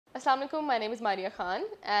Assalamu alaikum, my name is Maria Khan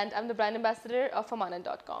and I'm the brand ambassador of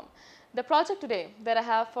Ammanat.com. The project today that I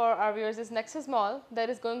have for our viewers is NEXUS Mall,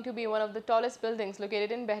 that is going to be one of the tallest buildings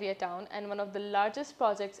located in Bahria Town and one of the largest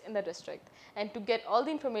projects in the district. And to get all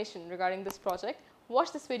the information regarding this project,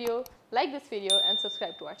 watch this video, like this video and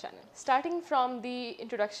subscribe to our channel. Starting from the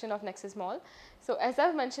introduction of NEXUS Mall, so as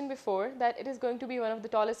I've mentioned before that it is going to be one of the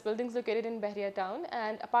tallest buildings located in Bahria Town,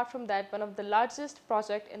 and apart from that one of the largest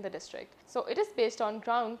project in the district. So it is based on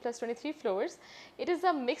ground plus 23 floors. It is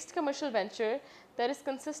a mixed commercial venture that is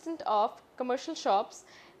consistent of commercial shops,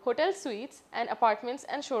 hotel suites and apartments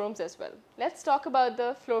and showrooms as well. Let's talk about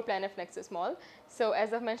the floor plan of NEXUS Mall. So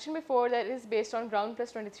as I've mentioned before that it is based on ground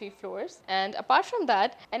plus 23 floors, and apart from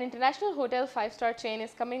that an international hotel 5-star chain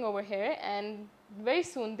is coming over here, and very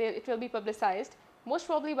soon it will be publicized, most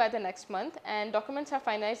probably by the next month, and documents are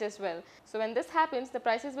finalized as well. So when this happens, the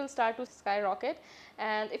prices will start to skyrocket,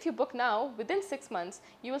 and if you book now, within 6 months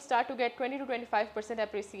you will start to get 20 to 25%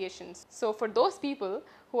 appreciations. So for those people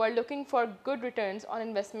who are looking for good returns on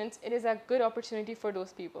investments, it is a good opportunity for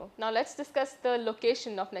those people. Now let's discuss the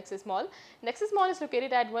location of NEXUS Mall. NEXUS Mall is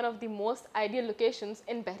located at one of the most ideal locations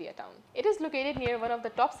in Bahria Town. It is located near one of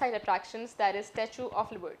the top site attractions, that is Statue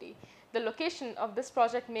of Liberty. The location of this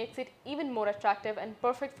project makes it even more attractive and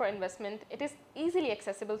perfect for investment. It is easily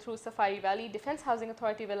accessible through Safari Valley, Defense Housing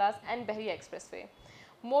Authority Villas and Bahria Expressway.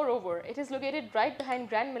 Moreover, it is located right behind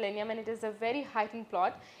Grand Millennium and it is a very heightened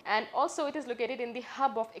plot, and also it is located in the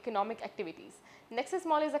hub of economic activities. NEXUS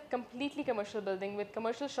Mall is a completely commercial building with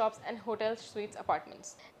commercial shops and hotel suites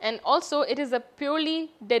apartments. And also it is a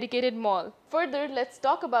purely dedicated mall. Further, let's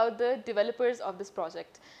talk about the developers of this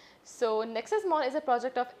project. So NEXUS Mall is a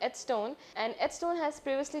project of Edstone, and Edstone has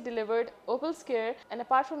previously delivered Opal Square, and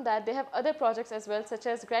apart from that they have other projects as well such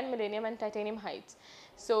as Grand Millennium and Titanium Heights.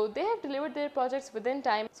 So they have delivered their projects within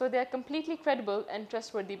time, so they are completely credible and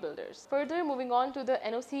trustworthy builders. Further, moving on to the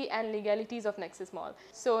NOC and legalities of NEXUS Mall.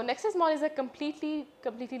 So NEXUS Mall is a completely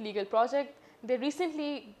legal project. They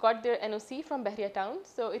recently got their NOC from Bahria Town,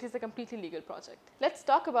 so it is a completely legal project. Let's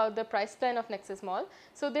talk about the price plan of NEXUS Mall.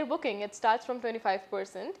 So their booking, it starts from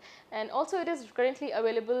 25%, and also it is currently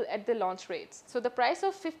available at the launch rates. So the price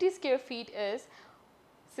of 50 square feet is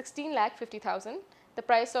 16,50,000. The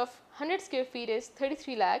price of 100 square feet is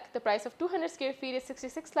 33 lakh, the price of 200 square feet is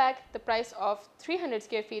 66 lakh, the price of 300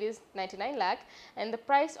 square feet is 99 lakh, and the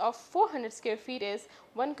price of 400 square feet is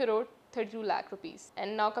 1 crore 32 lakh rupees.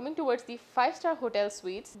 And now coming towards the 5-star hotel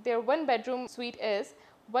suites, their 1-bedroom suite is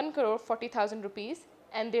 1 crore 40,000 rupees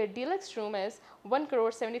and their deluxe room is 1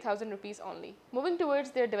 crore 70,000 rupees only. Moving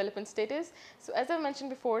towards their development status, so as I mentioned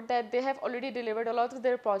before that they have already delivered a lot of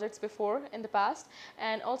their projects before in the past,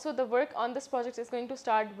 and also the work on this project is going to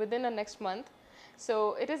start within the next month.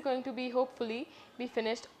 So it is going to be hopefully be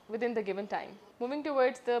finished within the given time. Moving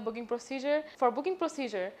towards the booking procedure. For booking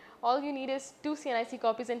procedure, all you need is 2 CNIC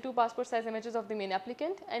copies and 2 passport size images of the main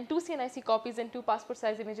applicant, and 2 CNIC copies and 2 passport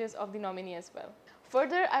size images of the nominee as well.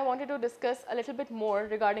 Further, I wanted to discuss a little bit more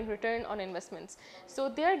regarding return on investments. So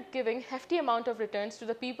they are giving hefty amount of returns to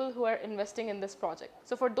the people who are investing in this project.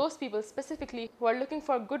 So for those people specifically who are looking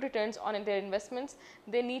for good returns on their investments,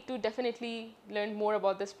 they need to definitely learn more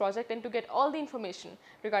about this project, and to get all the information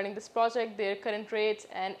regarding this project, their current rates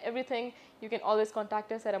and everything, you can always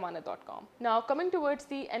contact us at Ammanat.com. Now coming towards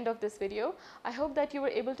the end of this video, I hope that you were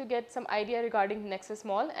able to get some idea regarding NEXUS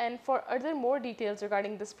Mall, and for other more details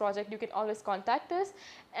regarding this project you can always contact us,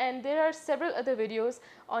 and there are several other videos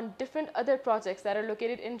on different other projects that are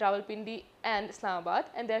located in Rawalpindi and Islamabad,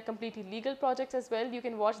 and they are completely legal projects as well. You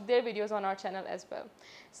can watch their videos on our channel as well.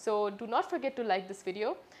 So do not forget to like this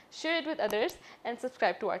video, share it with others and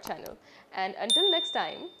subscribe to our channel. And until next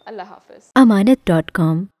time, Allah Hafiz.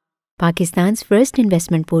 Ammanat.com, Pakistan's first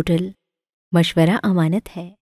investment portal. मशवरा अमानत है.